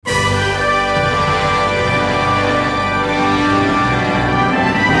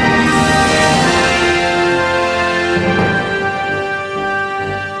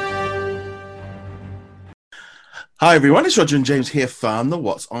Hi everyone, it's Roger and James here from the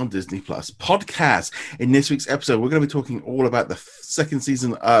What's on Disney Plus podcast. In this week's episode, we're going to be talking all about the second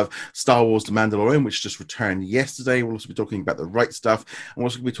season of Star Wars The Mandalorian, which just returned yesterday. We'll also be talking about the right stuff, and we're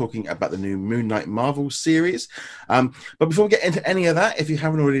also going to be talking about the new Moon Knight Marvel series. But before we get into any of that, if you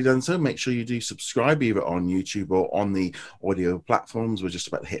haven't already done so, make sure you do subscribe either on YouTube or on the audio platforms. We're just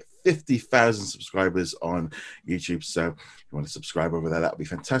about to hit 50,000 subscribers on YouTube, so if you want to subscribe over there, that would be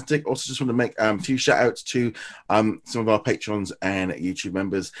fantastic. Also, just want to make a few shout outs to some of our patrons and YouTube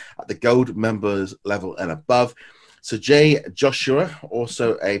members at the gold members level and above. So Jay, Joshua,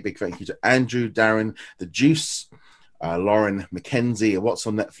 also a big thank you to Andrew, Darren, the Juice, Lauren, Mackenzie, What's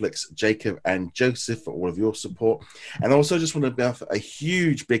on Netflix, Jacob, and Joseph for all of your support. And also just want to give a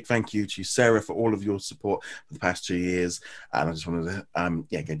huge big thank you to Sarah for all of your support for the past 2 years. And I just wanted to,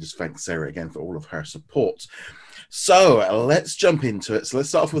 again, just thank Sarah again for all of her support. So let's jump into it. So let's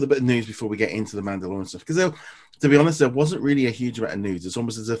start off with a bit of news before we get into the Mandalorian stuff. Because to be honest, there wasn't really a huge amount of news. It's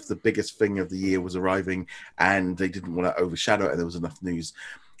almost as if the biggest thing of the year was arriving and they didn't want to overshadow it and there was enough news.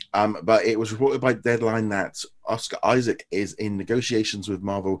 But it was reported by Deadline that Oscar Isaac is in negotiations with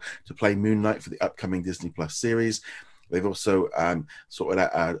Marvel to play Moon Knight for the upcoming Disney Plus series. They've also sorted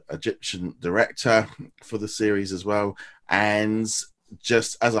out an Egyptian director for the series as well. And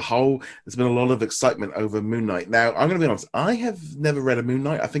just as a whole, there's been a lot of excitement over Moon Knight. Now, I'm going to be honest, I have never read a Moon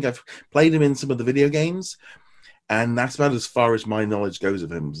Knight. I think I've played him in some of the video games, and that's about as far as my knowledge goes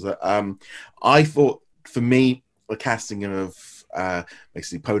of him. So, I thought, for me, the casting of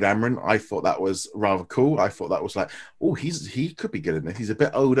basically Poe Dameron, I thought that was rather cool. I thought that was like, oh, he could be good in it. He's a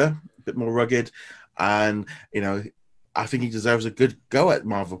bit older, a bit more rugged, and I think he deserves a good go at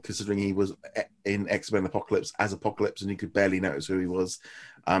Marvel, considering he was in X-Men Apocalypse as Apocalypse and he could barely notice who he was.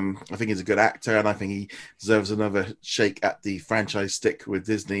 I think he's a good actor, and I think he deserves another shake at the franchise stick with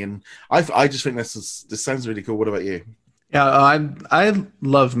Disney. And I just think this sounds really cool. What about you? Yeah, I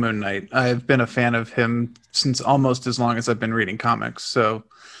love Moon Knight. I've been a fan of him since almost as long as I've been reading comics. So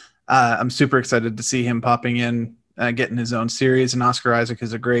I'm super excited to see him popping in, getting his own series. And Oscar Isaac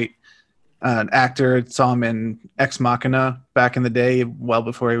is a great actor. Saw him in Ex Machina back in the day, well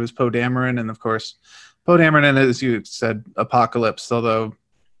before he was Poe Dameron. And of course, Poe Dameron, and as you said, Apocalypse, although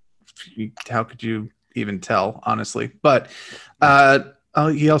how could you even tell, honestly? But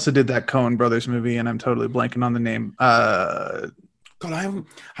he also did that Coen Brothers movie, and I'm totally blanking on the name. God, I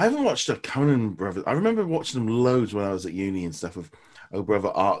haven't watched a Coen Brothers. I remember watching them loads when I was at uni and stuff with Oh Brother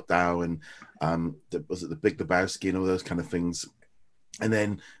Art Thou and was it The Big Lebowski and all those kind of things. And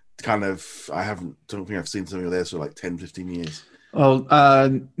then kind of don't think I've seen something of theirs for like 10, 15 years. Well,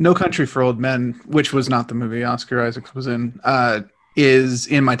 No Country for Old Men, which was not the movie Oscar Isaac was in, is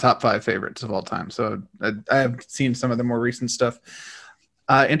in my top 5 favorites of all time. So I have seen some of the more recent stuff.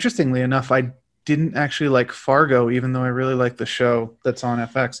 Interestingly enough, I didn't actually like Fargo, even though I really like the show that's on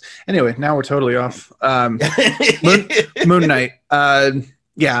FX. Anyway, now we're totally off. Moon Knight.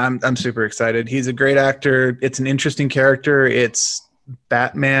 I'm super excited. He's a great actor. It's an interesting character. It's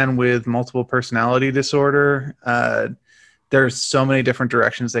Batman with multiple personality disorder. There's so many different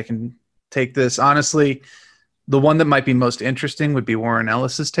directions they can take this. Honestly, the one that might be most interesting would be Warren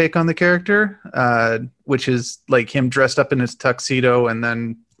Ellis's take on the character, which is like him dressed up in his tuxedo and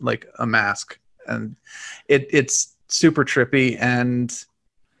then like a mask, and it's super trippy. And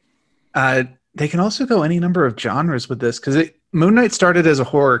they can also go any number of genres with this, because Moon Knight started as a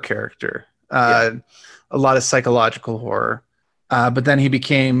horror character, a lot of psychological horror, but then he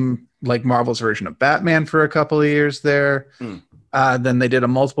became like Marvel's version of Batman for a couple of years there. Then they did a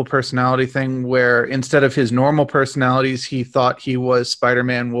multiple personality thing where instead of his normal personalities, he thought he was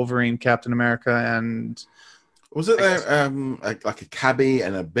Spider-Man, Wolverine, Captain America, and was it like a cabbie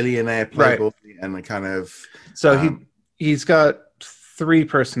and a billionaire playboy, right? And a kind of he's got 3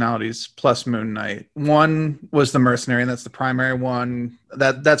 personalities plus Moon Knight. One was the mercenary, and that's the primary one.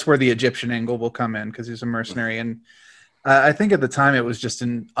 That's where the Egyptian angle will come in, because he's a mercenary. And I think at the time it was just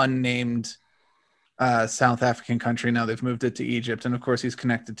an unnamed South African country. Now they've moved it to Egypt, and of course he's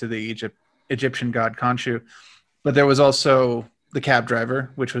connected to the Egyptian god Khonshu. But there was also the cab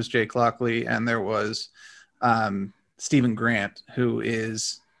driver, which was Jake Lockley, and there was Stephen Grant, who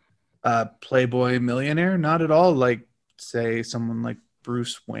is a playboy millionaire, not at all like, say, someone like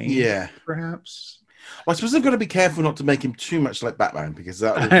Bruce Wayne, perhaps. Well, I suppose they've got to be careful not to make him too much like Batman, because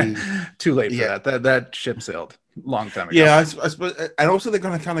that would be too late for that. That ship sailed long time ago. Yeah, I suppose, and also they're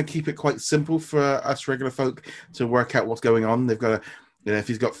going to kind of keep it quite simple for us regular folk to work out what's going on. They've got to, if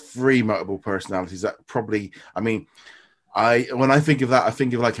he's got 3 multiple personalities, that probably, when I think of that, I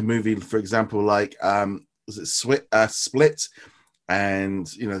think of like a movie, for example, like was it Split, and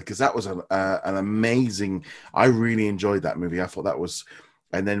because that was an amazing. I really enjoyed that movie. I thought that was,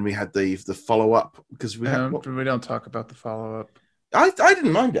 and then we had the follow up because we don't talk about the follow up. I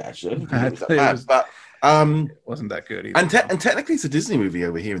didn't mind it actually. I didn't think it was that bad, but it wasn't that good either. And technically, it's a Disney movie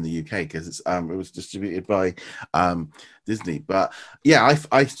over here in the UK because it was distributed by Disney. But yeah,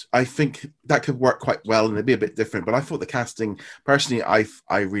 I think that could work quite well, and it'd be a bit different. But I thought the casting, personally, I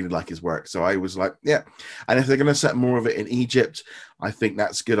really like his work. So I was like, yeah. And if they're going to set more of it in Egypt, I think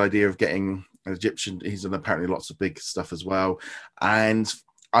that's a good idea of getting an Egyptian. He's done apparently lots of big stuff as well. And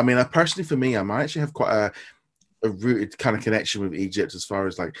I mean, personally, for me, I might actually have quite a rooted kind of connection with Egypt, as far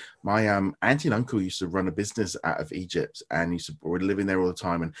as like my auntie and uncle used to run a business out of Egypt and were living there all the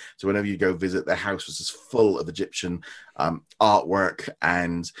time. And so whenever you go visit, their house was just full of Egyptian artwork.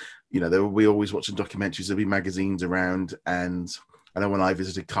 And, we always watching documentaries, there'd be magazines around. And I know when I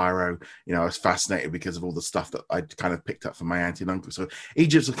visited Cairo, I was fascinated because of all the stuff that I'd kind of picked up from my auntie and uncle. So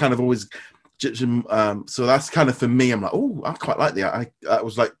Egypt's kind of always Egyptian. So that's kind of, for me, I'm like, oh, I quite like that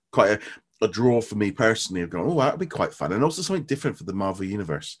was like quite a draw for me personally of going, oh, that would be quite fun. And also something different for the Marvel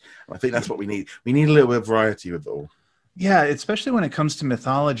Universe. I think that's what we need. We need a little bit of variety with it all. Yeah, especially when it comes to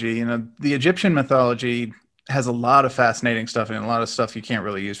mythology. The Egyptian mythology has a lot of fascinating stuff and a lot of stuff you can't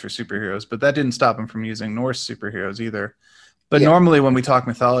really use for superheroes, but that didn't stop them from using Norse superheroes either. But normally when we talk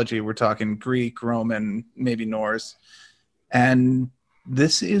mythology, we're talking Greek, Roman, maybe Norse. And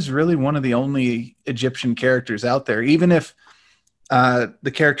this is really one of the only Egyptian characters out there. Even if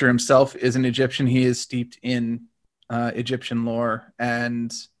the character himself isn't Egyptian, he is steeped in Egyptian lore,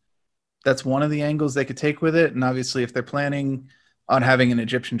 and that's one of the angles they could take with it. And obviously, if they're planning on having an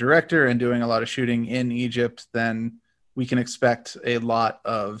Egyptian director and doing a lot of shooting in Egypt, then we can expect a lot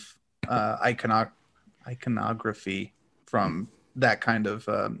of iconography from that kind of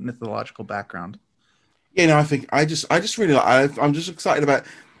mythological background. I think I just really I'm just excited about,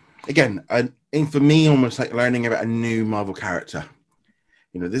 again, and for me, almost like learning about a new Marvel character.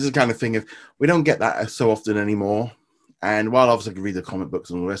 This is the kind of thing, if we don't get that so often anymore. And while obviously I can read the comic books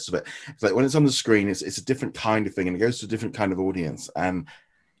and all the rest of it, it's like when it's on the screen, it's a different kind of thing, and it goes to a different kind of audience. And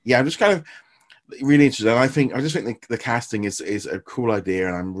yeah, I'm just kind of really interested. And I just think the casting is a cool idea,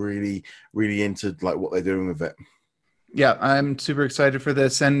 and I'm really, really into like what they're doing with it. Yeah, I'm super excited for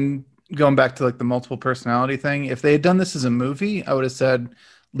this. And going back to like the multiple personality thing, if they had done this as a movie, I would have said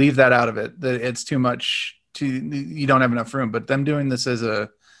leave that out of it. That it's too much. You don't have enough room. But them doing this as a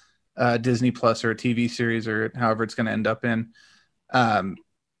Disney Plus or a TV series or however it's going to end up in,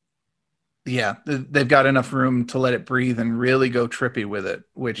 they've got enough room to let it breathe and really go trippy with it,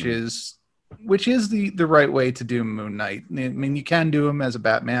 which is the right way to do Moon Knight. I mean, you can do him as a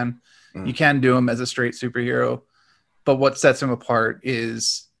Batman, you can do him as a straight superhero, but what sets him apart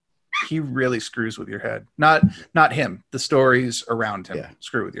is he really screws with your head. Not him, the stories around him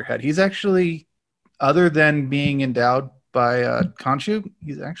screw with your head. He's actually, other than being endowed by Khonshu,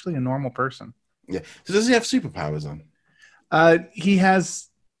 he's actually a normal person. Yeah. So does he have superpowers on? He has,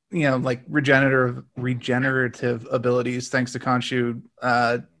 like regenerative abilities thanks to Khonshu,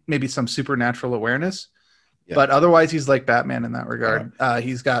 maybe some supernatural awareness. Yeah. But otherwise, he's like Batman in that regard. Right.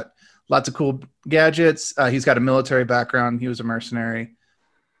 He's got lots of cool gadgets. He's got a military background. He was a mercenary.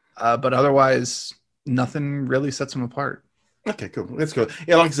 But otherwise, nothing really sets him apart. Okay, cool. Let's go.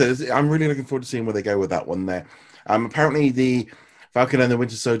 Yeah, like I said, I'm really looking forward to seeing where they go with that one there. Apparently, the Falcon and the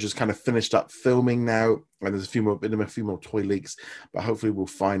Winter Soldier's kind of finished up filming now, and there's a few more toy leaks, but hopefully we'll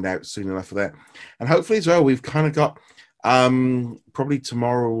find out soon enough for that. And hopefully as well, we've kind of got probably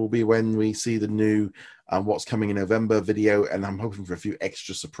tomorrow will be when we see the new What's Coming in November video, and I'm hoping for a few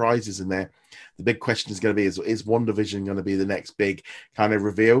extra surprises in there. The big question is going to be, is WandaVision going to be the next big kind of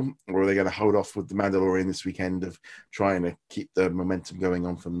reveal, or are they going to hold off with The Mandalorian this weekend of trying to keep the momentum going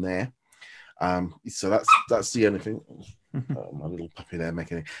on from there? So that's the only thing. My little puppy there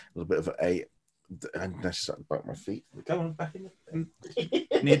making a little bit of and now she's starting to bite my feet. Come on, back in.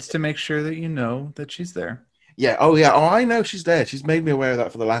 Needs to make sure that you know that she's there. Yeah. Oh, yeah. Oh, I know she's there. She's made me aware of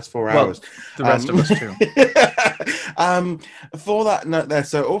that for the last 4 hours. The rest of us too. For that note there,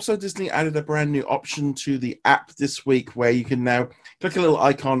 so also Disney added a brand new option to the app this week where you can now click a little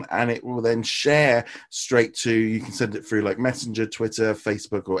icon and it will then share straight to, you can send it through like Messenger, Twitter,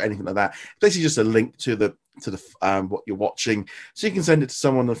 Facebook, or anything like that. It's basically just a link to the what you're watching, so you can send it to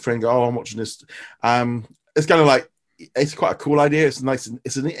someone, a friend, go, oh, I'm watching this. It's kind of like, it's quite a cool idea. It's nice.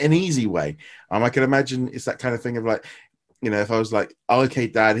 It's an easy way. I can imagine it's that kind of thing of like, if I was like, oh, okay,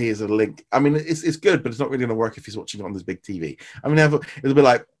 Dad, here's a link. I mean, it's good, but it's not really going to work if he's watching it on this big TV. I mean, it'll be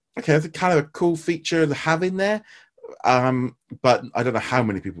like, okay, that's kind of a cool feature to have in there. but I don't know how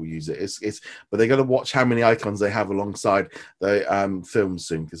many people use it. But they got to watch how many icons they have alongside the films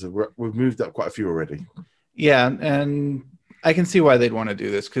soon, because we've moved up quite a few already. Yeah, and I can see why they'd want to do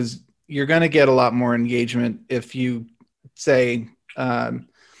this, because you're going to get a lot more engagement if you say,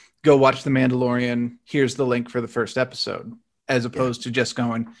 go watch The Mandalorian, here's the link for the first episode, as opposed to just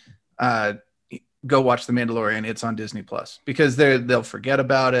going, go watch The Mandalorian, it's on Disney Plus, because they'll forget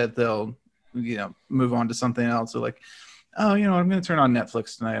about it. They'll, move on to something else. They're like, oh, I'm going to turn on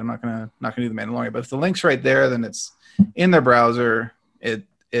Netflix tonight. I'm not going to do The Mandalorian. But if the link's right there, then it's in their browser.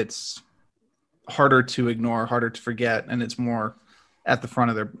 It's harder to ignore, harder to forget, and it's more at the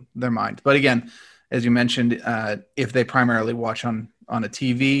front of their mind. But again, as you mentioned, if they primarily watch on a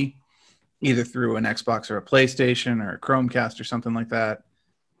TV, either through an Xbox or a PlayStation or a Chromecast or something like that,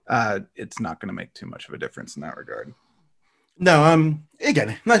 it's not going to make too much of a difference in that regard. No,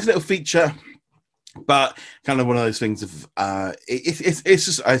 again, nice little feature, but kind of one of those things of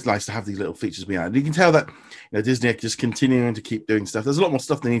it's nice to have these little features behind. You can tell that Disney are just continuing to keep doing stuff. There's a lot more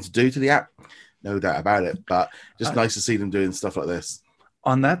stuff they need to do to the app, no doubt about it, but just nice to see them doing stuff like this.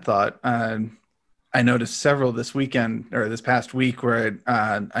 On that thought, I noticed several this weekend or this past week where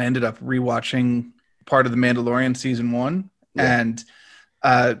I ended up rewatching part of The Mandalorian season 1, and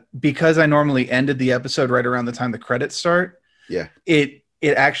because I normally ended the episode right around the time the credits start, it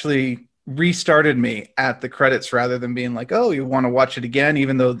actually restarted me at the credits rather than being like, oh, you want to watch it again,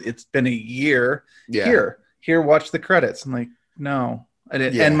 even though it's been a year. Here, watch the credits. I'm like, no, I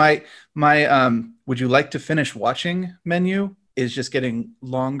didn't. And my would you like to finish watching menu is just getting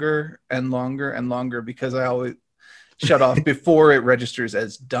longer and longer and longer, because I always shut off before it registers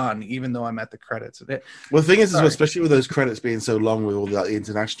as done, even though I'm at the credits. Well, the thing is, especially with those credits being so long with all the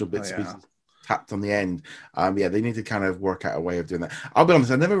international bits and pieces tapped on the end, they need to kind of work out a way of doing that. I'll be honest,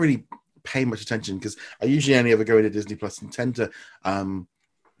 I never really pay much attention, because I usually only ever go into Disney Plus and tend to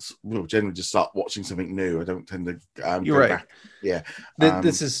generally just start watching something new. I don't tend to You're right. Back. Yeah.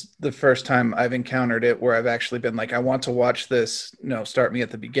 This is the first time I've encountered it where I've actually been like, I want to watch this. No, start me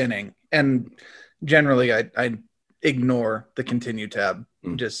at the beginning. And generally I ignore the continue tab.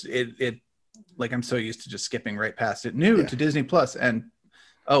 Just it like, I'm so used to just skipping right past it. New to Disney Plus, and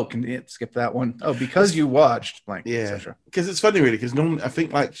can you skip that one? Oh, because you watched blank, etc. Because it's funny, really, because normally I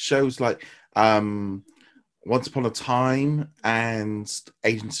think like shows like Once Upon a Time and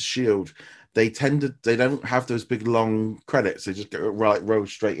Agents of S.H.I.E.L.D., they don't have those big long credits. They just roll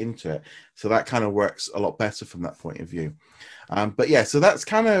straight into it. So that kind of works a lot better from that point of view. But yeah, so that's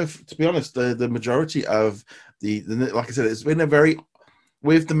kind of, to be honest, the majority of the like I said, it's been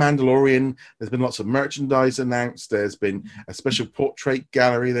with The Mandalorian, there's been lots of merchandise announced. There's been a special portrait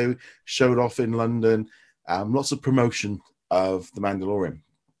gallery they showed off in London. Lots of promotion of The Mandalorian.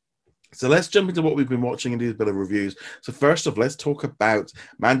 So let's jump into what we've been watching and do a bit of reviews. So first off, let's talk about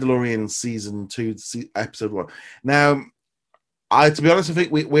Mandalorian Season 2, Episode 1. Now, to be honest, I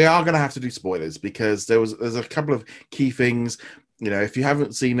think we are going to have to do spoilers, because there's a couple of key things. If you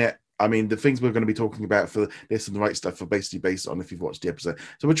haven't seen it, I mean, the things we're going to be talking about for this and the right stuff are basically based on if you've watched the episode.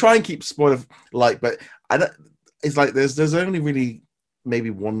 So we'll try and keep spoiler light, but it's like there's only really maybe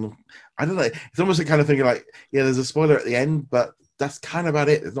one. I don't know. It's almost a kind of thing like, there's a spoiler at the end, but that's kind of about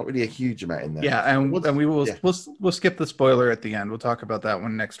it. There's not really a huge amount in there. Yeah, and we will we'll skip the spoiler at the end. We'll talk about that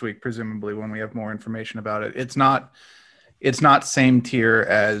one next week, presumably when we have more information about it. It's not same tier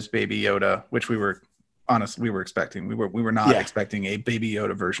as Baby Yoda, which we were expecting. We were not expecting a Baby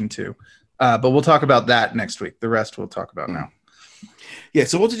Yoda version 2. But we'll talk about that next week. The rest we'll talk about now. Yeah,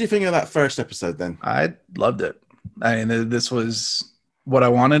 so what did you think of that first episode then? I loved it. I mean, this was what I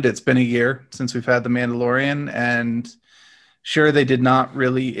wanted. It's been a year since we've had The Mandalorian, and sure, they did not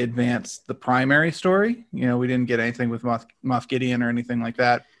really advance the primary story. We didn't get anything with Moff Gideon or anything like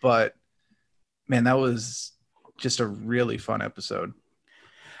that. But, man, that was just a really fun episode.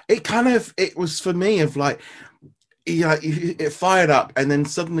 It was for me of like, it fired up, and then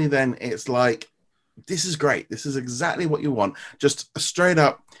suddenly then it's like, this is great. This is exactly what you want. Just a straight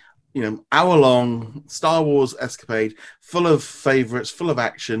up, hour-long Star Wars escapade, full of favorites, full of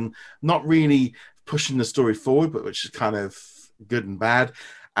action, not really pushing the story forward, but which is kind of good and bad.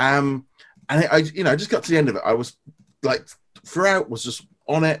 And I just got to the end of it. I was like, throughout, was just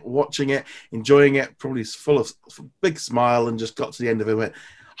on it, watching it, enjoying it, probably full of big smile, and just got to the end of it and went,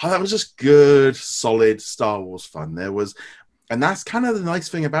 oh, that was just good, solid Star Wars fun. And that's kind of the nice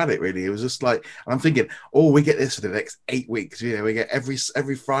thing about it, really. It was just like, and I'm thinking, we get this for the next 8 weeks. We get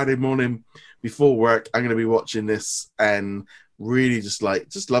every Friday morning before work, I'm going to be watching this and really just love.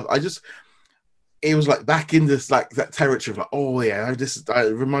 it was like back in this like that territory of like, oh yeah,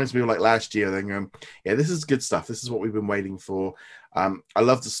 it reminds me of like last year. Then yeah, this is good stuff. This is what we've been waiting for. I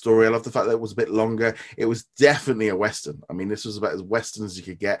love the story. I love the fact that it was a bit longer. It was definitely a western. I mean, this was about as western as you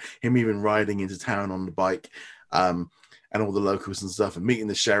could get. Him even riding into town on the bike, and all the locals and stuff, and meeting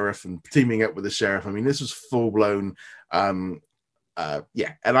the sheriff and teaming up with the sheriff. I mean, this was full blown.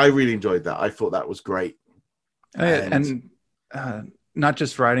 Yeah, and I really enjoyed that. I thought that was great. And not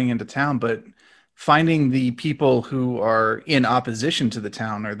just riding into town, but finding the people who are in opposition to the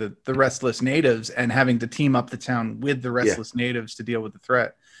town, or the restless natives, and having to team up the town with the restless natives to deal with the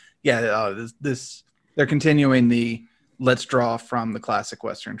threat. Yeah, they're continuing the let's draw from the classic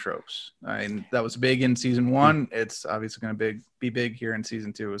Western tropes. And that was big in season 1. It's obviously going to be big here in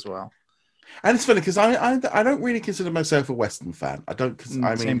season 2 as well. And it's funny because I don't really consider myself a Western fan. I don't.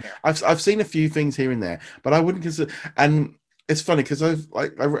 I mean, I've seen a few things here and there, but I wouldn't consider. And it's funny because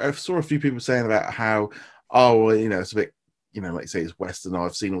I saw a few people saying about how, oh, well, it's a bit, like you say, it's Western.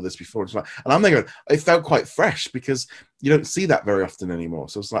 I've seen all this before. And I'm thinking it felt quite fresh because you don't see that very often anymore.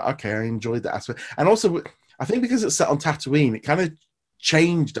 So it's like, okay, I enjoyed that aspect. And also, I think because it's set on Tatooine, it kind of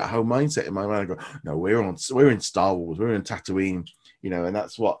changed that whole mindset in my mind. I go, no, we're in Star Wars. We're in Tatooine. And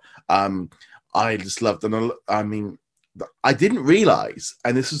that's what I just loved. And I mean, I didn't realize,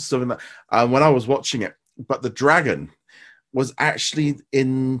 and this is something that when I was watching it, but the dragon was actually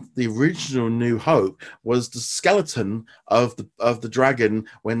in the original New Hope was the skeleton of the dragon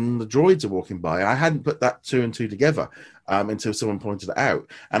when the droids are walking by. I hadn't put that 2 and 2 together until someone pointed it out,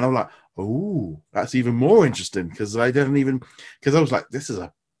 and I'm like, oh, that's even more interesting because I was like, this is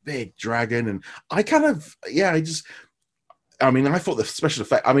a big dragon, and I kind of I mean, I thought the special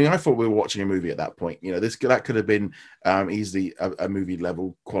effect. I mean, I thought we were watching a movie at that point. That could have been easily a movie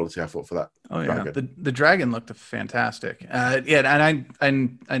level quality. I thought for that. Oh yeah, dragon. The dragon looked fantastic. And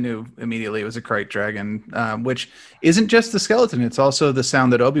I knew immediately it was a Krayt dragon, which isn't just the skeleton; it's also the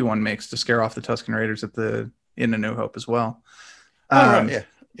sound that Obi-Wan makes to scare off the Tusken Raiders in A New Hope as well. Right,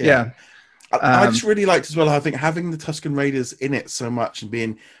 yeah. I just really liked as well. I think having the Tusken Raiders in it so much and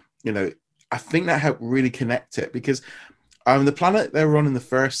being, I think that helped really connect it because. The planet they were on in the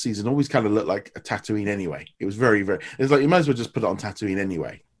first season always kind of looked like a Tatooine anyway. It was very, very. It's like you might as well just put it on Tatooine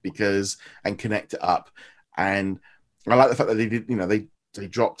anyway and connect it up. And I like the fact that they did. They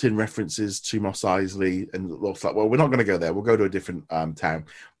dropped in references to Mos Eisley and looks like, well, we're not going to go there. We'll go to a different town.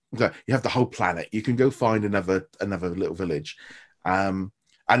 So you have the whole planet. You can go find another little village.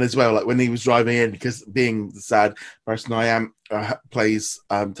 And as well, like when he was driving in, because being the sad person I am, plays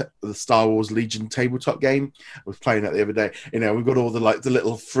the Star Wars Legion tabletop game. I was playing that the other day. We've got all the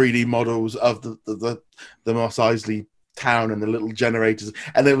little 3D models of the Mos Eisley town and the little generators,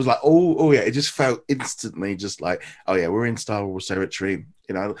 and it was like, oh yeah, it just felt instantly just like, oh yeah, we're in Star Wars territory.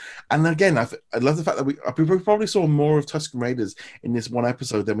 And again, I love the fact that we probably saw more of Tusken Raiders in this one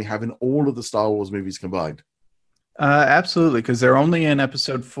episode than we have in all of the Star Wars movies combined. Absolutely, because they're only in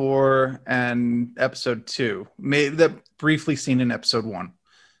episode 4 and episode 2. Maybe that briefly seen in episode 1.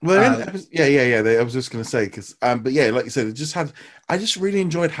 Well, I was just going to say because, but yeah, like you said, I just really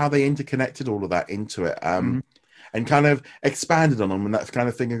enjoyed how they interconnected all of that into it, and kind of expanded on them and that kind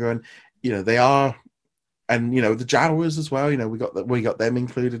of thing. And going, they are, and the Jawas as well. We got them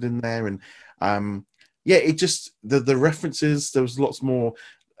included in there, and it just the references. There was lots more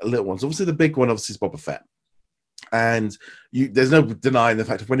little ones. Obviously, the big one is Boba Fett. And there's no denying the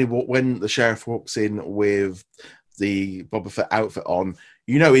fact of when the sheriff walks in with the Boba Fett outfit on,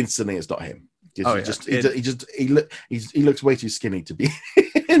 instantly it's not him. He looks way too skinny to be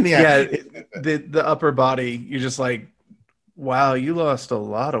in the the upper body. You're just like, wow, you lost a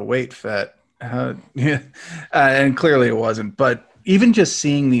lot of weight, Fett. And clearly it wasn't. But even just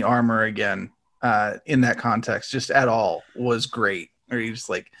seeing the armor again in that context, just at all, was great. Or you're just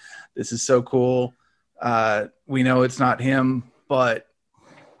like, this is so cool. We know it's not him, but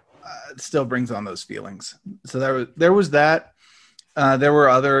it still brings on those feelings. So there was that. There were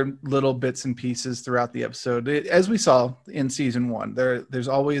other little bits and pieces throughout the episode. As we saw in season 1, there's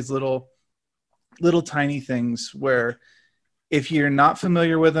always little tiny things where if you're not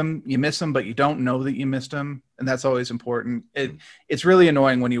familiar with them, you miss them, but you don't know that you missed them. And that's always important. It's really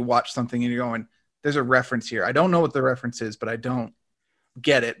annoying when you watch something and you're going, there's a reference here. I don't know what the reference is, but I don't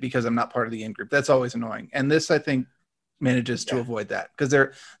get it because I'm not part of the in group. That's always annoying. And this, I think, manages to avoid that because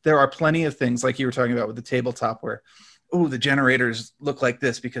there are plenty of things like you were talking about with the tabletop where, the generators look like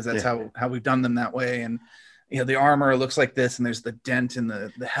this because that's how we've done them that way. And, the armor looks like this and there's the dent in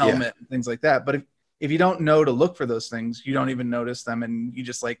the helmet and things like that. But if you don't know to look for those things, you don't even notice them. And you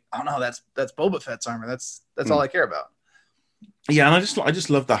just like, oh no, that's Boba Fett's armor. That's all I care about. Yeah, and I just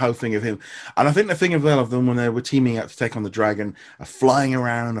love the whole thing of him, and I think the thing of them when they were teaming up to take on the dragon, flying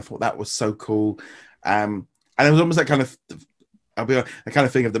around. I thought that was so cool, and it was almost that kind of, I'll be honest, the kind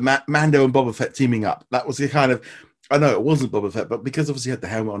of thing of the Mando and Boba Fett teaming up. That was the kind of, I know it wasn't Boba Fett, but because obviously he had the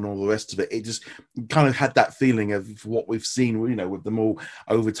helmet on and all the rest of it, it just kind of had that feeling of what we've seen, with them all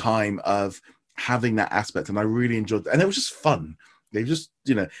over time of having that aspect, and I really enjoyed that, and it was just fun. They just,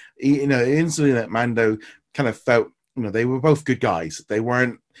 instantly that Mando kind of felt. They were both good guys. They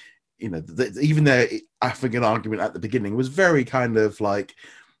weren't, even their African argument at the beginning was very kind of like,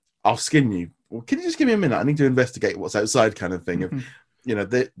 I'll skin you. Well, can you just give me a minute? I need to investigate what's outside kind of thing. Mm-hmm.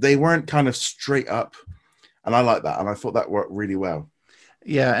 Of, they weren't kind of straight up. And I like that. And I thought that worked really well.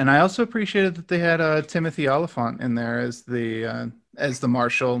 Yeah. And I also appreciated that they had Timothy Oliphant in there as the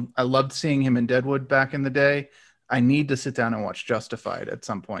marshal. I loved seeing him in Deadwood back in the day. I need to sit down and watch Justified at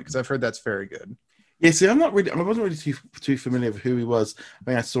some point because I've heard that's very good. Yeah, see, I wasn't really too familiar with who he was. I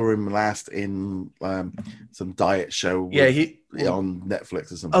think I saw him last in some diet show. On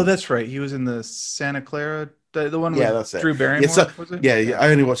Netflix or something. Oh, that's right. He was in the Santa Clara, the one with that's Drew Barrymore. Was it? Yeah,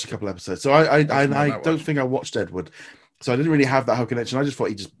 I only watched a couple episodes, so I don't think I watched Deadwood, so I didn't really have that whole connection. I just thought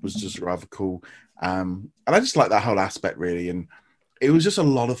he was just rather cool, and I just like that whole aspect really, and it was just a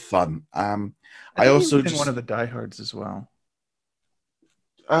lot of fun. I also one of the diehards as well.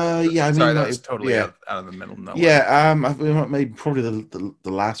 Yeah, I mean, sorry, that was totally out of the middle of nowhere. Yeah, maybe probably the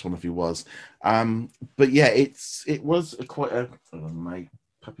last one if he was, but yeah, it was quite a. Oh, my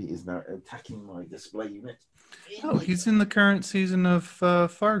puppy is now attacking my display unit. Oh, he's in the current season of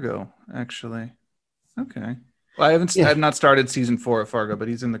Fargo, actually. Okay, well, I have not started season 4 of Fargo, but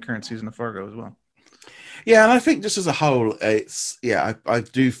he's in the current season of Fargo as well. Yeah, and I think just as a whole, I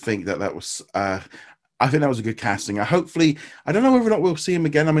do think that was. I think that was a good casting. I don't know whether or not we'll see him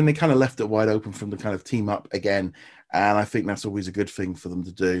again. I mean, they kind of left it wide open from the kind of team up again, and I think that's always a good thing for them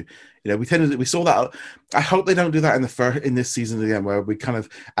to do. We saw that. I hope they don't do that in this season again, where we kind of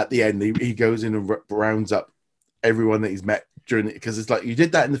at the end he goes in and rounds up everyone that he's met during it, because it's like you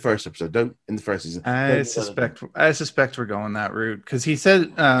did that in the first episode, don't in the first season. I suspect we're going that route because he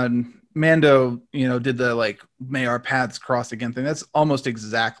said. Mando, did the may our paths cross again thing. That's almost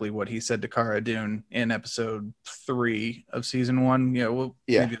exactly what he said to Cara Dune in episode 3 of season 1.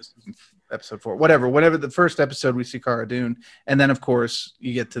 Maybe episode 4, whatever. The first episode we see Cara Dune, and then of course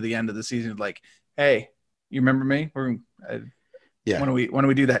you get to the end of the season, like, hey, you remember me? When do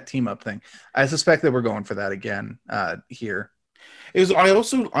we do that team up thing? I suspect that we're going for that again here.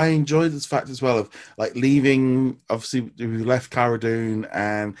 I enjoyed this fact as well of leaving. Obviously, we've left Cara Dune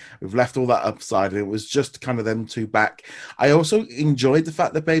and we've left all that upside, and it was just kind of them two back. I also enjoyed the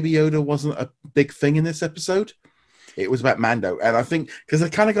fact that Baby Yoda wasn't a big thing in this episode. It was about Mando, and I think because I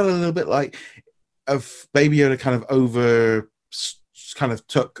kind of got a little bit of Baby Yoda kind of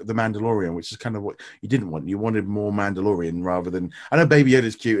took the Mandalorian, which is kind of what you didn't want. You wanted more Mandalorian rather than. I know Baby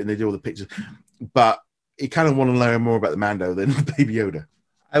Yoda's cute and they do all the pictures, but you kind of want to learn more about the Mando than Baby Yoda.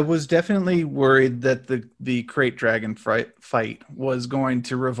 I was definitely worried that the Krayt Dragon fight was going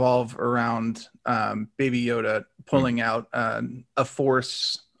to revolve around Baby Yoda pulling out a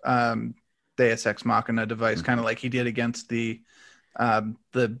Force Deus Ex Machina device, kind of like he did against the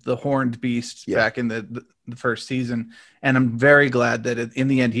horned beast back in the first season. And I'm very glad that in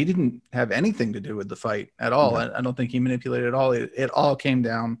the end he didn't have anything to do with the fight at all. No. I don't think he manipulated at all. It all came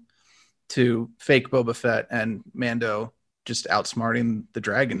down to fake Boba Fett and Mando just outsmarting the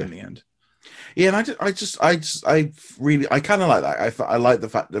dragon in the end. Yeah, and I kind of like that. I like the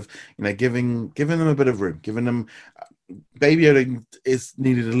fact of giving them a bit of room, giving them Baby Yoda is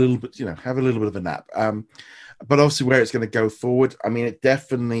needed a little bit, have a little bit of a nap. But obviously where it's going to go forward, I mean, it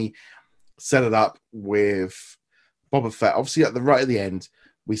definitely set it up with Boba Fett. Obviously at the end,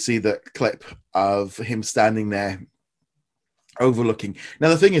 we see the clip of him standing there overlooking. Now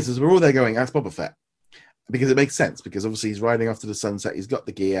the thing is we're all there going, that's Boba Fett, because it makes sense, because obviously he's riding off to the sunset, he's got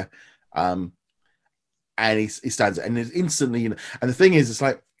the gear, and he stands there, and it's instantly, and the thing is, it's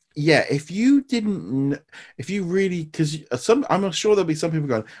like, yeah, if you really, because I'm sure there'll be some people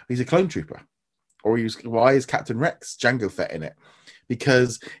going, he's a clone trooper, or why is Captain Rex Jango Fett in it?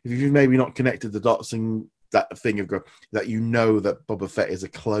 Because if you've maybe not connected the dots and that thing of that that Boba Fett is a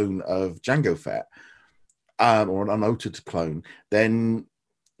clone of Jango Fett, or an unaltered clone, then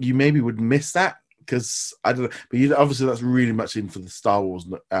you maybe would miss that, because I don't know. But obviously that's really much in for the Star Wars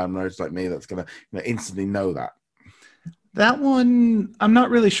nerds like me that's going to instantly know that. That one I'm not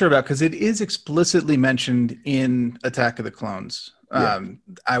really sure about, because it is explicitly mentioned in Attack of the Clones. Yeah.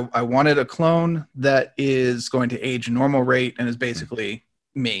 I wanted a clone that is going to age normal rate and is basically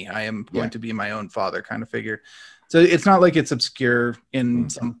me. I am going to be my own father kind of figure. So it's not like it's obscure in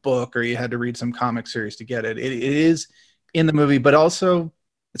some book or you had to read some comic series to get it. It is in the movie, but also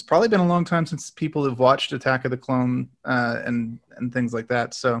it's probably been a long time since people have watched Attack of the Clone and things like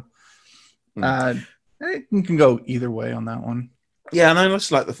that. So it can go either way on that one. Yeah, and I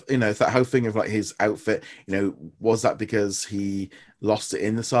just like that whole thing of like his outfit. Was that because he lost it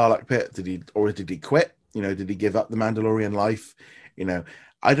in the Sarlacc pit? Did he quit? Did he give up the Mandalorian life?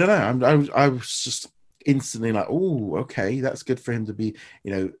 I don't know. I was just instantly like, oh, okay, that's good for him to be.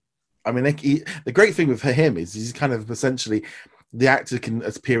 I mean, the great thing with him is he's kind of essentially the actor can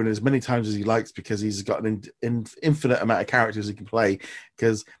appear in as many times as he likes because he's got an infinite amount of characters he can play,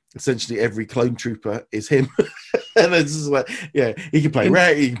 because essentially every clone trooper is him. And it's just like, yeah, he can play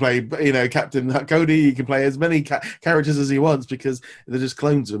Rey, he can play, Captain Cody, he can play as many characters as he wants because they're just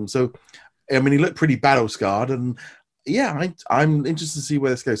clones of him. So, I mean, he looked pretty battle scarred, and yeah, I'm interested to see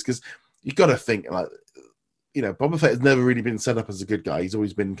where this goes, because you got to think like, Boba Fett has never really been set up as a good guy. He's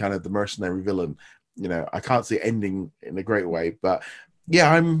always been kind of the mercenary villain. I can't see it ending in a great way, but yeah,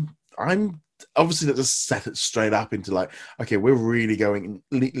 I'm obviously that just set it straight up into like, okay, we're really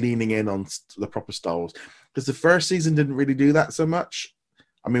leaning in on the proper Star Wars, because the first season didn't really do that so much.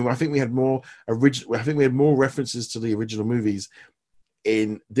 I mean, I think we had more references to the original movies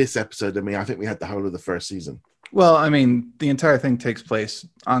in this episode than I think we had the whole of the first season. Well, I mean, the entire thing takes place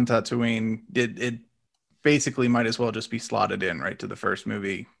on Tatooine. It basically might as well just be slotted in right to the first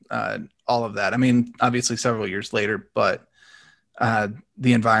movie. All of that. I mean, obviously several years later, but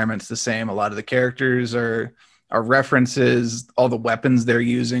the environment's the same. A lot of the characters are references. All the weapons they're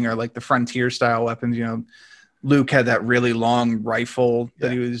using are like the frontier style weapons. Luke had that really long rifle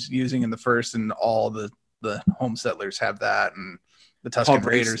that he was using in the first, and all the home settlers have that, and the Tusken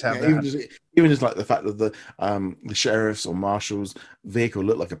Raiders have that. Even just like the fact that the sheriff's or marshal's vehicle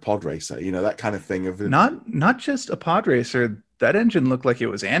looked like a pod racer, that kind of thing. Not just a pod racer. That engine looked like it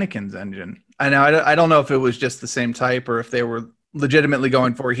was Anakin's engine. I don't know if it was just the same type or if they were legitimately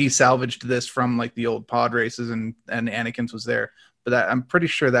going for, he salvaged this from like the old pod races and Anakin's was there. But I'm pretty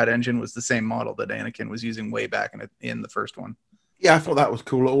sure that engine was the same model that Anakin was using way back in the first one. Yeah, I thought that was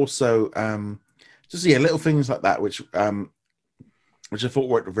cool. Also, little things like that, which I thought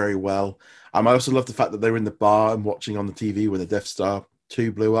worked very well. I also love the fact that they were in the bar and watching on the TV when the Death Star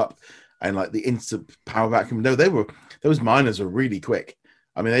 2 blew up, and like the instant power vacuum. No, those miners were really quick.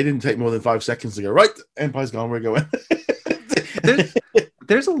 I mean, they didn't take more than 5 seconds to go, right, Empire's gone, we're going.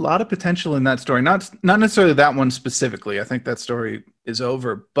 There's a lot of potential in that story. Not necessarily that one specifically. I think that story is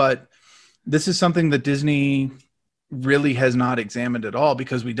over, but this is something that Disney really has not examined at all,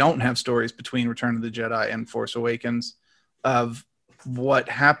 because we don't have stories between Return of the Jedi and Force Awakens of what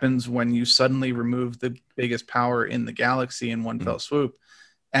happens when you suddenly remove the biggest power in the galaxy in one fell swoop.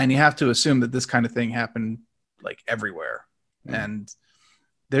 And you have to assume that this kind of thing happened like everywhere. And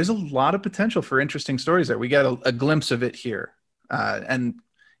there's a lot of potential for interesting stories there. We get a glimpse of it here. And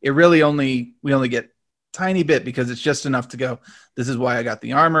it really we only get a tiny bit, because it's just enough to go, this is why I got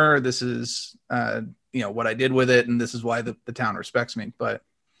the armor. This is, what I did with it. And this is why the town respects me. But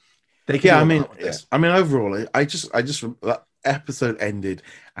they can. I mean, overall, I just that episode ended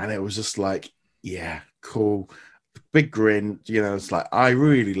and it was just like, yeah, cool. Big grin, it's like, I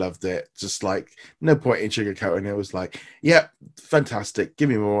really loved it. Just like, no point in sugarcoating. It was like, yeah, fantastic. Give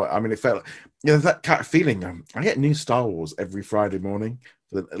me more. I mean, it felt, that kind of feeling. I get new Star Wars every Friday morning.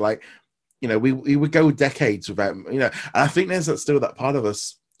 Like, we would go decades without, and I think there's still that part of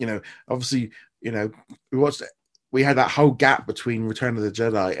us, obviously, we had that whole gap between Return of the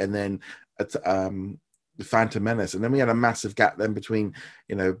Jedi and then the Phantom Menace. And then we had a massive gap then between,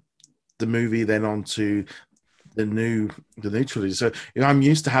 the movie, then on to the new trilogy. So I'm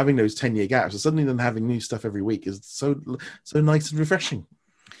used to having those 10-year gaps, and suddenly then having new stuff every week is so nice and refreshing.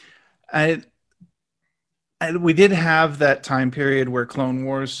 And we did have that time period where Clone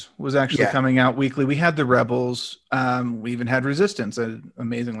Wars was actually coming out weekly. We had the Rebels. We even had Resistance.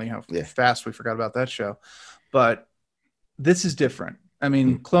 Amazingly how fast we forgot about that show. But this is different. I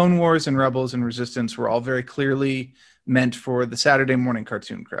mean, Clone Wars and Rebels and Resistance were all very clearly meant for the Saturday morning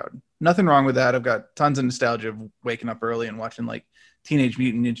cartoon crowd. Nothing wrong with that. I've got tons of nostalgia of waking up early and watching like Teenage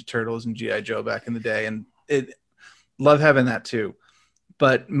Mutant Ninja Turtles and G.I. Joe back in the day. And love having that too.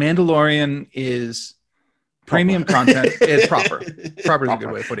 But Mandalorian is premium content. It's proper. Proper is a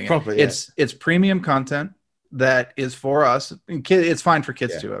good way of putting it. Proper, yeah. It's premium content that is for us. It's fine for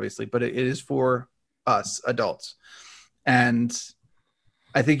kids too, obviously, but it is for us adults. And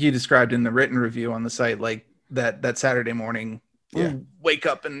I think you described in the written review on the site, like that Saturday morning, wake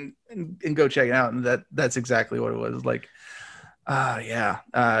up and go check it out. And that's exactly what it was like.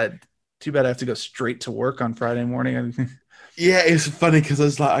 too bad I have to go straight to work on Friday morning. Yeah, it's funny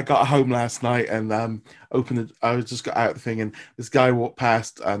because I got home last night and I just got out the thing and this guy walked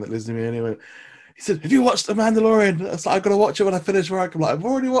past that lives near me and he said, "Have you watched The Mandalorian?" I was like, "I'm gonna watch it when I finish work." I'm like, "I've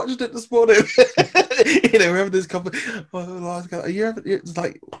already watched it this morning." We're having this conversation. It's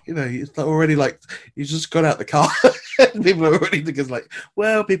like, it's like already like you just got out the car. People are already thinking like,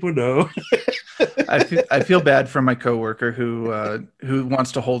 well, people know. I feel bad for my coworker who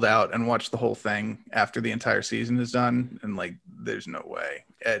wants to hold out and watch the whole thing after the entire season is done, and like, there's no way.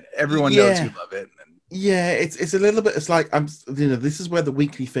 Everyone knows you love it. Yeah, it's a little bit. It's like this is where the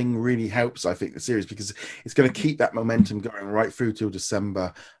weekly thing really helps. I think the series because it's going to keep that momentum going right through till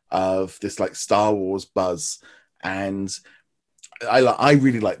December of this like Star Wars buzz, and I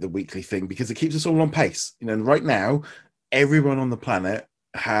really like the weekly thing because it keeps us all on pace. And right now, everyone on the planet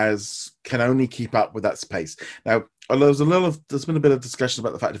can only keep up with that pace. Now, there's been a bit of discussion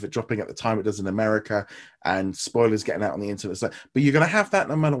about the fact of it dropping at the time it does in America, and spoilers getting out on the internet. But you're going to have that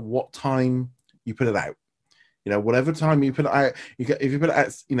no matter what time you put it out. Whatever time you put it out, if you put it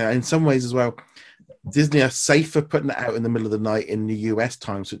out, in some ways as well, Disney are safer putting it out in the middle of the night in the US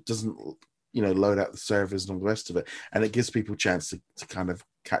time, so it doesn't, load out the servers and all the rest of it, and it gives people a chance to kind of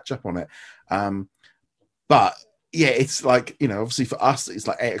catch up on it. But yeah, it's like, obviously for us, it's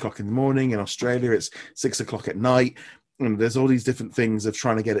like 8:00 in the morning. In Australia, it's 6:00 at night, and there's all these different things of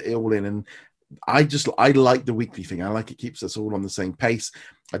trying to get it all in. And I like the weekly thing. I like it keeps us all on the same pace.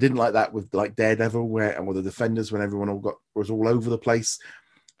 I didn't like that with like Daredevil or the Defenders when everyone was all over the place.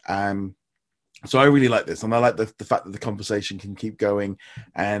 So I really like this, and I like the fact that the conversation can keep going.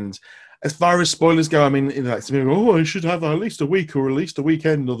 And as far as spoilers go, I mean, like some people go, "Oh, I should have at least a week or at least a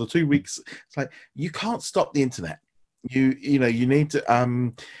weekend or the 2 weeks." It's like you can't stop the internet. You need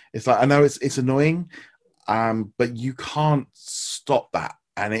to. It's like I know it's annoying, but you can't stop that,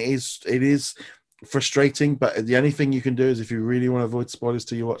 and it is frustrating. But the only thing you can do is if you really want to avoid spoilers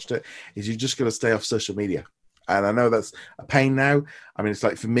till you watched it, is you just got to stay off social media. And I know that's a pain now. I mean, it's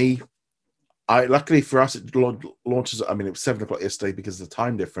like for me. Luckily for us, it launches. I mean, it was 7:00 yesterday because of the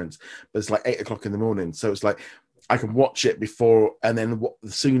time difference, but it's like 8:00 in the morning. So it's like I can watch it before, and then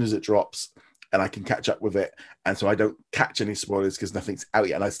as soon as it drops, and I can catch up with it. And so I don't catch any spoilers because nothing's out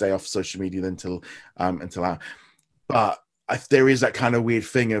yet, and I stay off social media until out. But there is that kind of weird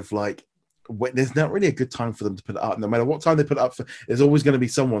thing of like, there's not really a good time for them to put it up. No matter what time they put it up for, there's always going to be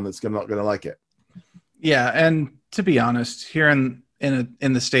someone that's not going to like it. Yeah, and to be honest, here in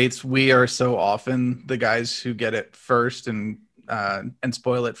the States, we are so often the guys who get it first and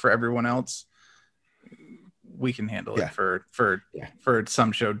spoil it for everyone else. We can handle it for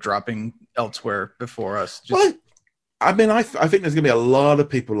some show dropping elsewhere before us. Well, I mean, I think there's going to be a lot of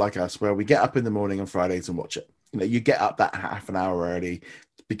people like us where we get up in the morning on Fridays and watch it. You get up that half an hour early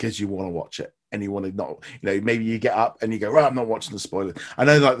because you want to watch it. And you want to not, maybe you get up and you go, right, I'm not watching the spoilers. I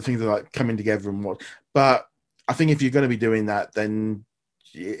know like the things are like coming together and watch, but I think if you're going to be doing that, then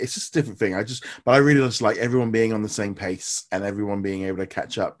it's just a different thing. But I really just like everyone being on the same pace and everyone being able to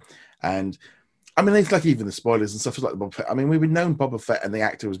catch up. And I mean, it's like even the spoilers and stuff like Boba Fett. I mean, we've known Boba Fett and the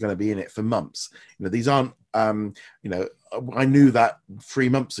actor was going to be in it for months. These aren't, I knew that 3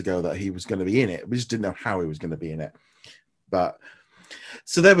 months ago that he was going to be in it. We just didn't know how he was going to be in it. But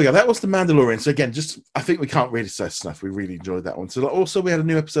so there we go. That was The Mandalorian. So again, I think we can't really say enough. We really enjoyed that one. So also we had a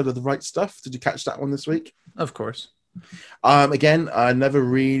new episode of The Right Stuff. Did you catch that one this week? Of course. Again, another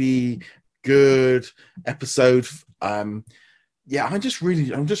really good episode. Yeah, I'm just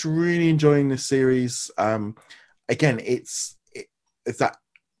really enjoying this series. Again, it's that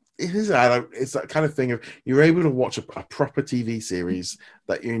kind of thing of you're able to watch a proper TV series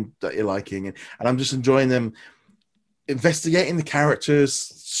that you're liking, and I'm just enjoying them. Investigating the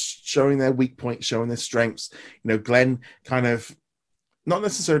characters, showing their weak points, showing their strengths. Glenn kind of not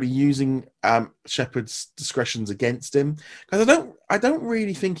necessarily using Shepard's discretions against him, because I don't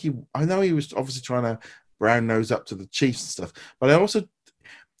really think I know he was obviously trying to brown nose up to the Chiefs and stuff, but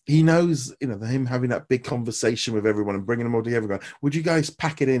he knows, him having that big conversation with everyone and bringing them all together, going, would you guys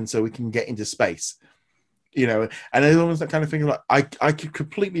pack it in so we can get into space? And there's almost that kind of thing. Like I could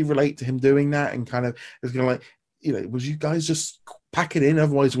completely relate to him doing that, and kind of it's going to like, would you guys just pack it in?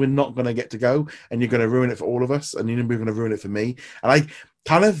 Otherwise, we're not going to get to go, and you're going to ruin it for all of us, and you're going to ruin it for me. And I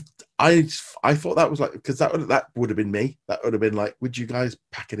thought that was like, because that would have been me. That would have been like, would you guys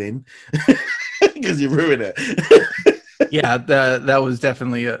pack it in? Because you ruin it. Yeah, that was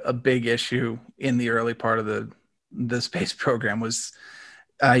definitely a big issue in the early part of the space program. Was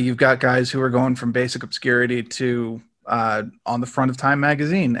you've got guys who are going from basic obscurity to on the front of Time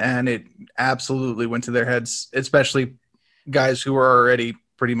magazine, and it absolutely went to their heads, especially guys who were already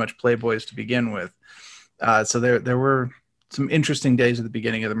pretty much playboys to begin with. So there were some interesting days at the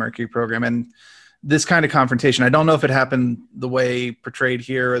beginning of the Mercury program, and this kind of confrontation, I don't know if it happened the way portrayed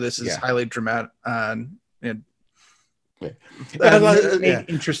here, or this is highly dramatic, made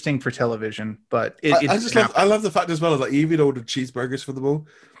interesting for television. But I love the fact as well, like, he even ordered cheeseburgers for them all.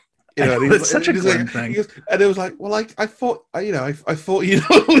 You know, it's such a Glenn thing. And it was like, well, like, I thought, I thought, you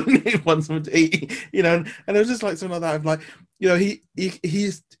know, wouldn't want someone to eat, you know, and it was just like something like that. I'm like, you know,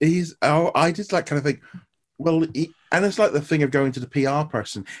 he's I just like kind of think, well, and it's like the thing of going to the PR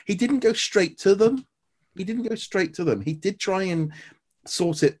person. He didn't go straight to them. He did try and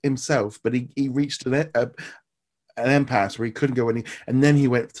sort it himself, but he reached an impasse where he couldn't go any, and then he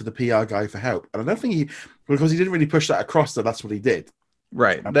went to the PR guy for help. And I don't think because he didn't really push that across, that's what he did.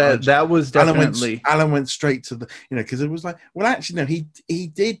 Right. That was definitely Alan went straight to the, you know, because it was like, well, actually, no, he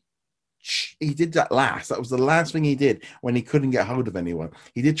did that last. That was the last thing he did when he couldn't get hold of anyone.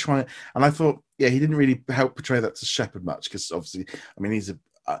 He did try, and I thought, he didn't really help portray that to Shepherd much, because obviously, I mean, he's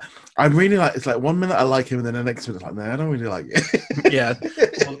I really like. It's like one minute I like him, and then the next minute, like, no, I don't really like it. Yeah.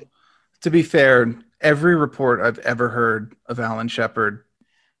 Well, to be fair, every report I've ever heard of Alan Shepherd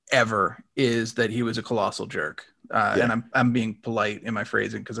ever is that he was a colossal jerk. And I'm being polite in my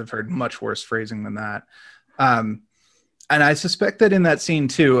phrasing, because I've heard much worse phrasing than that. And I suspect that in that scene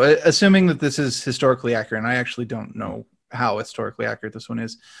too, assuming that this is historically accurate, and I actually don't know how historically accurate this one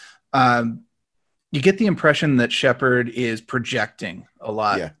is, you get the impression that Shepherd is projecting a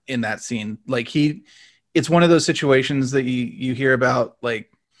lot in that scene. Like it's one of those situations that you hear about,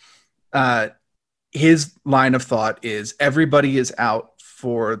 like, his line of thought is everybody is out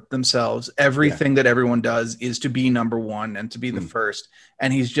for themselves. Everything that everyone does is to be number one and to be the first.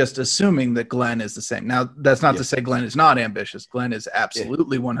 And he's just assuming that Glenn is the same. Now, that's not to say Glenn is not ambitious. Glenn is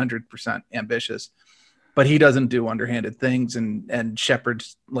absolutely 100% ambitious, but he doesn't do underhanded things. And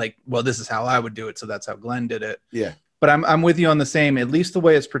Shepherd's like, well, this is how I would do it, so that's how Glenn did it. Yeah. But I'm with you on the same, at least the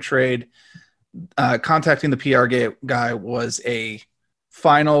way it's portrayed. Contacting the PR guy was a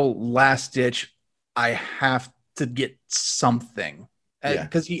final last ditch. I have to get something.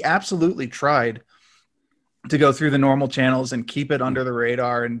 Because he absolutely tried to go through the normal channels and keep it under the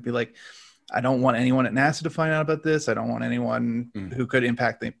radar and be like, I don't want anyone at NASA to find out about this. I don't want anyone who could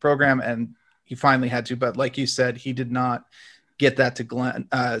impact the program. And he finally had to. But like you said, he did not get that to Glenn.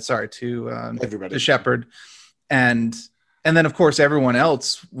 Everybody, to Shepherd, and then of course everyone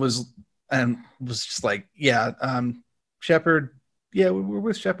else was just like, Shepherd. Yeah, we're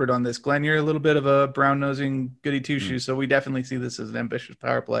with Shepherd on this. Glenn, you're a little bit of a brown-nosing goody two-shoes, so we definitely see this as an ambitious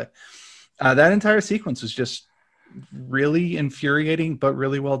power play. That entire sequence was just really infuriating, but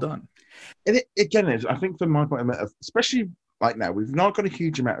really well done. And it, again, I think from my point of view, especially right now, we've not got a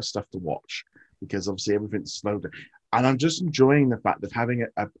huge amount of stuff to watch, because obviously everything's slowed down. And I'm just enjoying the fact of having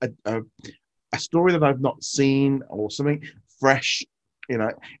a story that I've not seen, or something fresh. You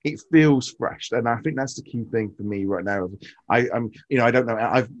know, it feels fresh, and I think that's the key thing for me right now. I'm I don't know.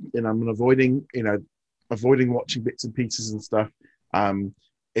 I'm avoiding watching bits and pieces and stuff.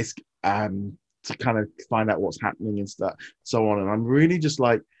 It's to kind of find out what's happening and stuff, so on. And I'm really just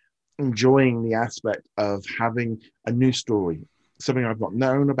like enjoying the aspect of having a new story, something I've not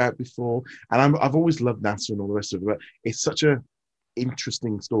known about before. And I've always loved NASA and all the rest of it, but it's such a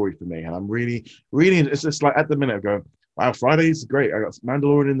interesting story for me, and I'm really, really. It's just like at the minute I'm going, wow, Friday's great. I got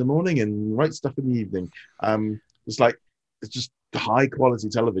Mandalorian in the morning and Right Stuff in the evening. It's just high quality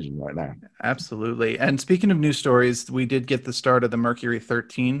television right now. Absolutely. And speaking of new stories, we did get the start of the Mercury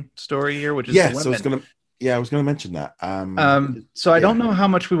 13 story here, which is I was going to mention that. I don't know how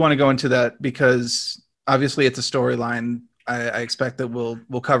much we want to go into that, because obviously it's a storyline. I expect that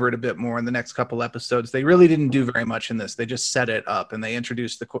we'll cover it a bit more in the next couple episodes. They really didn't do very much in this. They just set it up and they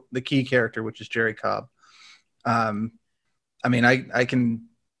introduced the key character, which is Jerry Cobb. I mean, I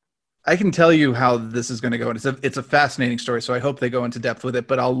can tell you how this is going to go, and it's a fascinating story. So I hope they go into depth with it.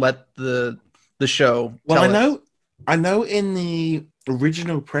 But I'll let the show. Well, I know in the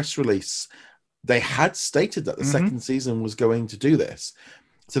original press release they had stated that the second season was going to do this,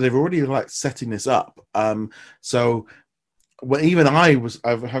 so they've already setting this up. So even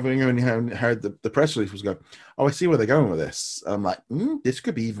I've having only heard the press release was going, oh, I see where they're going with this. I'm like, this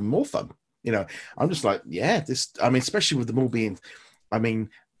could be even more fun. You know, I'm just like, especially with them all being,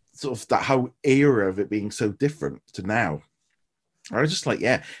 sort of that whole era of it being so different to now. I was just like,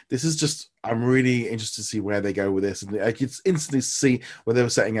 this is just, I'm really interested to see where they go with this. And I could instantly see where they were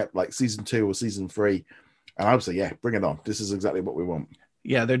setting up like season 2 or season 3. And I would say, bring it on. This is exactly what we want.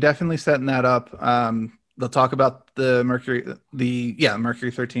 Yeah, they're definitely setting that up. They'll talk about the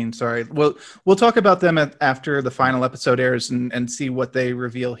Mercury 13. Sorry, we'll talk about them after the final episode airs and see what they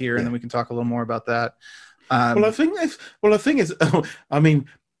reveal here, and then we can talk a little more about that. The thing is, I mean,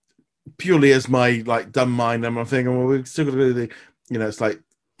 purely as my like dumb mind, I'm thinking, well, we're still going to do the, it's like,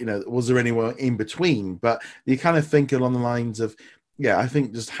 was there anyone in between? But you kind of think along the lines of, I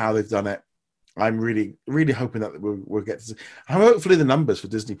think just how they've done it. I'm really, really hoping that we'll get to see. Hopefully the numbers for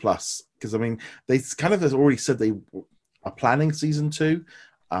Disney Plus, because I mean, they kind of has already said they are planning season 2.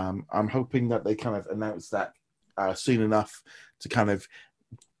 I'm hoping that they kind of announce that soon enough to kind of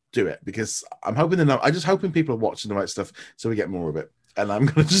do it, because I'm just hoping people are watching the right stuff so we get more of it. And I'm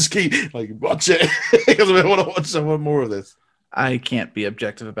going to just keep watch it because I want to watch some more of this. I can't be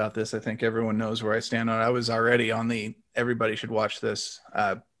objective about this. I think everyone knows where I stand on it. I was already on the everybody should watch this,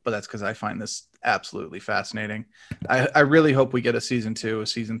 but that's because I find this absolutely fascinating. I really hope we get a season 2, a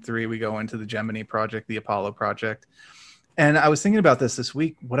season 3. We go into the Gemini project, the Apollo project. And I was thinking about this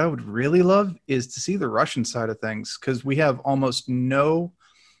week. What I would really love is to see the Russian side of things, because we have almost no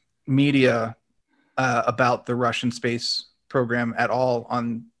media about the Russian space program at all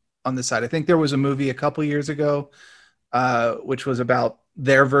on this side. I think there was a movie a couple years ago which was about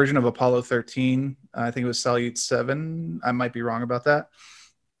their version of Apollo 13. I think it was Salyut 7. I might be wrong about that.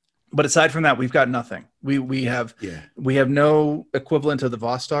 But aside from that, we've got nothing. We have no equivalent of the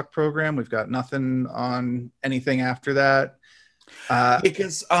Vostok program. We've got nothing on anything after that.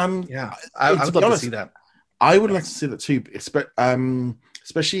 Because I would love to see that. I would like to see that too,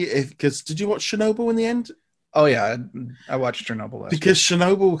 especially because did you watch Chernobyl in the end? Oh yeah, I watched Chernobyl last because week.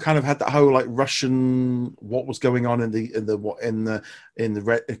 Chernobyl kind of had that whole like Russian what was going on in the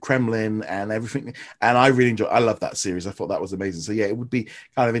Kremlin and everything, and I really enjoyed. I love that series. I thought that was amazing. So it would be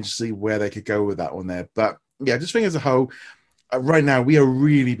kind of interesting to see where they could go with that one there. But just think as a whole, right now we are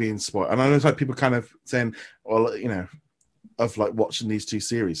really being spoiled, and I know it's like people kind of saying, well, of like watching these 2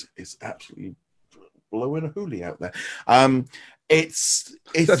 series, it's absolutely blowing a hoolie out there. It's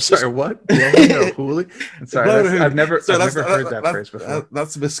I'm sorry, what? I'm sorry, I've never heard that phrase before.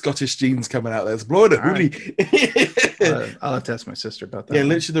 That's the Scottish genes coming out there. It's blowing a hoolie. Right. I'll have to ask my sister about that. Yeah,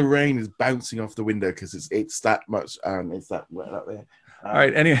 literally the rain is bouncing off the window because it's that much, it's that wet out there. All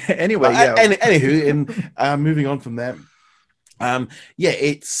right. Anyway, anywho, moving on from there.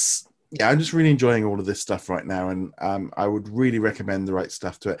 It's. I'm just really enjoying all of this stuff right now, and I would really recommend the right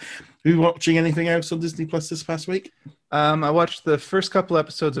stuff to it. Are you watching anything else on Disney Plus this past week? I watched the first couple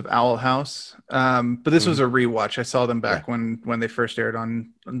episodes of Owl House, but this was a rewatch. I saw them back when they first aired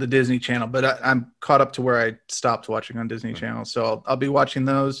on the Disney Channel, but I'm caught up to where I stopped watching on Disney Channel, so I'll be watching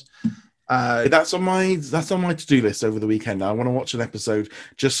those. That's on my to-do list over the weekend. I want to watch an episode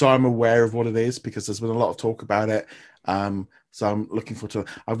just so I'm aware of what it is, because there's been a lot of talk about it. So I'm looking forward to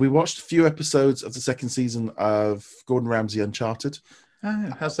it. We watched a few episodes of the second season of Gordon Ramsay Uncharted.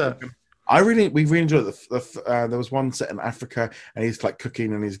 How's that? We really enjoyed it. There was one set in Africa, and he's like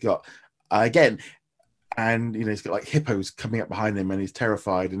cooking, and he's got he's got like hippos coming up behind him, and he's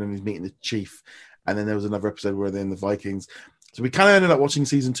terrified, and then he's meeting the chief. And then there was another episode where they're in the Vikings. So we kind of ended up watching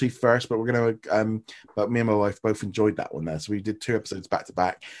season 2 first, but we're going to, but me and my wife both enjoyed that one there. So we did 2 episodes back to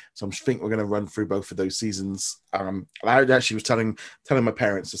back. So I think we're going to run through both of those seasons. And I actually was telling my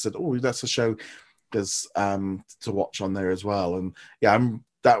parents, I said, oh, that's a show to watch on there as well. And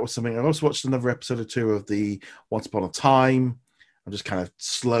that was something. I also watched another episode or 2 of the Once Upon a Time. I'm just kind of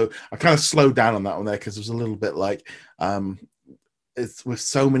slowed down on that one there, because it was a little bit like, it's with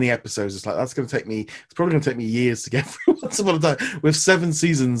so many episodes, it's like it's probably going to take me years to get through Once Upon a Time with 7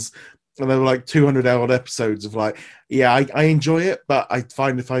 seasons, and there were like 200 odd episodes of I enjoy it, but I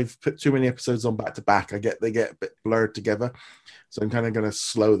find if I put too many episodes on back to back, they get a bit blurred together. So I'm kind of going to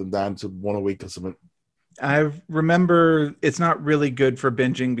slow them down to 1 a week or something. I remember it's not really good for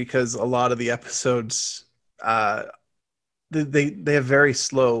binging, because a lot of the episodes they have very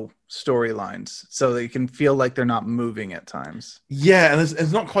slow storylines, so they can feel like they're not moving at times. And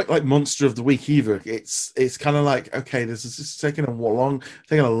it's not quite like Monster of the Week either. It's kind of like, okay, this is just taking a long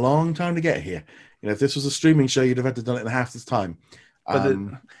time to get here. If this was a streaming show, you'd have had to done it in half this time. But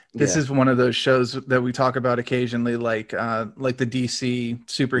this is one of those shows that we talk about occasionally, like the DC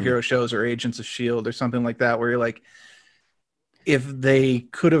superhero shows or Agents of S.H.I.E.L.D. or something like that, where you're like, if they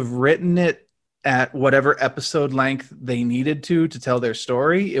could have written it at whatever episode length they needed to tell their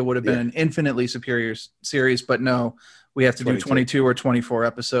story, it would have been an infinitely superior series. But no, we have to do 22 or 24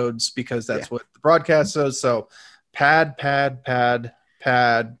 episodes because that's what the broadcast says. So pad,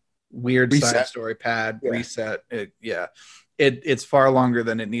 weird reset. Side story, reset. It's far longer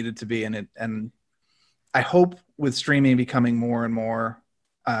than it needed to be. And I hope with streaming becoming more and more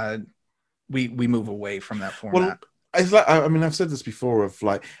we move away from that format. Well, it's like, I mean, I've said this before of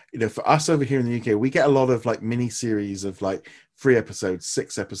like, for us over here in the UK, we get a lot of like mini series of like 3 episodes,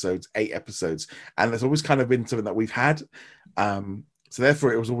 6 episodes, 8 episodes, and it's always kind of been something that we've had. So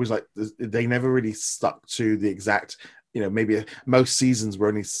therefore, it was always like they never really stuck to the exact, maybe most seasons were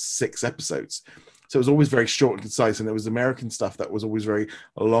only 6 episodes. So it was always very short and concise, and there was American stuff that was always very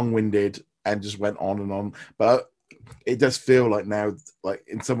long-winded and just went on and on. But it does feel like now, like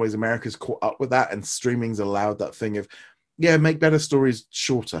in some ways, America's caught up with that, and streaming's allowed that thing of, make better stories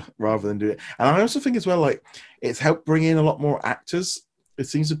shorter rather than do it. And I also think as well, like it's helped bring in a lot more actors. It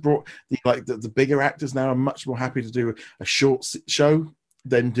seems to have brought the bigger actors now are much more happy to do a short show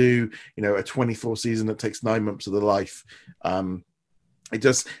than do a 24 season that takes 9 months of their life. It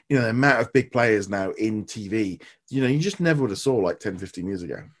just, the amount of big players now in TV, you just never would have saw like 10, 15 years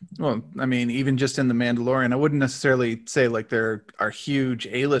ago. Well, I mean, even just in The Mandalorian, I wouldn't necessarily say like there are huge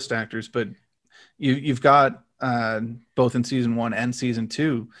A-list actors, but you've got both in season 1 and season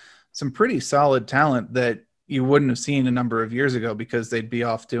 2, some pretty solid talent that you wouldn't have seen a number of years ago because they'd be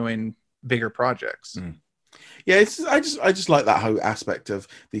off doing bigger projects. Yeah, I just like that whole aspect of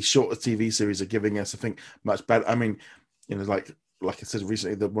these shorter TV series are giving us, I think, much better. I mean, like I said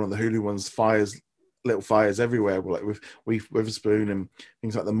recently, one of the Hulu ones, little fires everywhere, like with Witherspoon and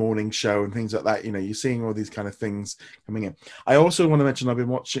things like The Morning Show and things like that. You're seeing all these kind of things coming in. I also want to mention I've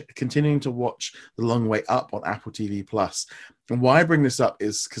been continuing to watch The Long Way Up on Apple TV Plus. And why I bring this up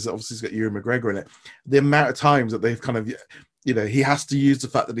is because obviously it's got Ewan McGregor in it. The amount of times that they've kind of, he has to use the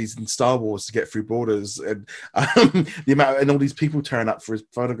fact that he's in Star Wars to get through borders, and the amount and all these people turn up for his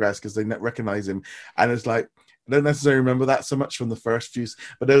photographs because they recognize him, and it's like, I don't necessarily remember that so much from the first few,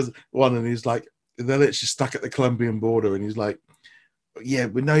 but there was one, and he's like, they're literally stuck at the Colombian border, and he's like, yeah,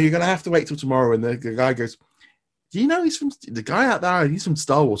 but no, you're going to have to wait till tomorrow. And the guy goes, do you know he's from the guy out there? He's from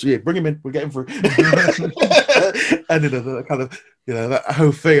Star Wars. So yeah, bring him in. We're getting through. And the kind of, that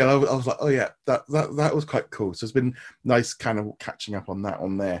whole thing. And I was like, oh yeah, that was quite cool. So it's been nice kind of catching up on that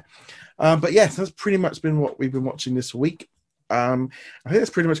on there. But yes, that's pretty much been what we've been watching this week. I think that's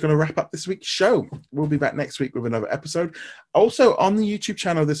pretty much going to wrap up this week's show. We'll be back next week with another episode. Also, on the YouTube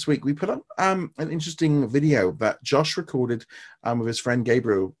channel this week, we put up an interesting video that Josh recorded with his friend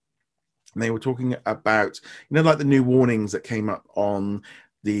Gabriel. And they were talking about, like the new warnings that came up on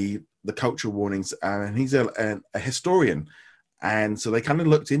the cultural warnings. And he's a historian. And so they kind of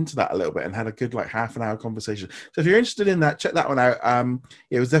looked into that a little bit and had a good half an hour conversation. So if you're interested in that, check that one out.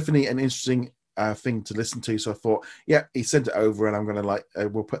 It was definitely an interesting thing to listen to. So I thought, yeah, he sent it over, and I'm going to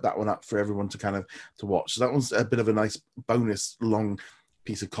we'll put that one up for everyone to watch. So that one's a bit of a nice bonus long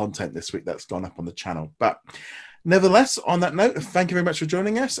piece of content this week that's gone up on the channel. But nevertheless, on that note, thank you very much for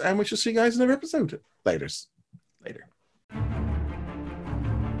joining us, and we shall see you guys in another episode. Later.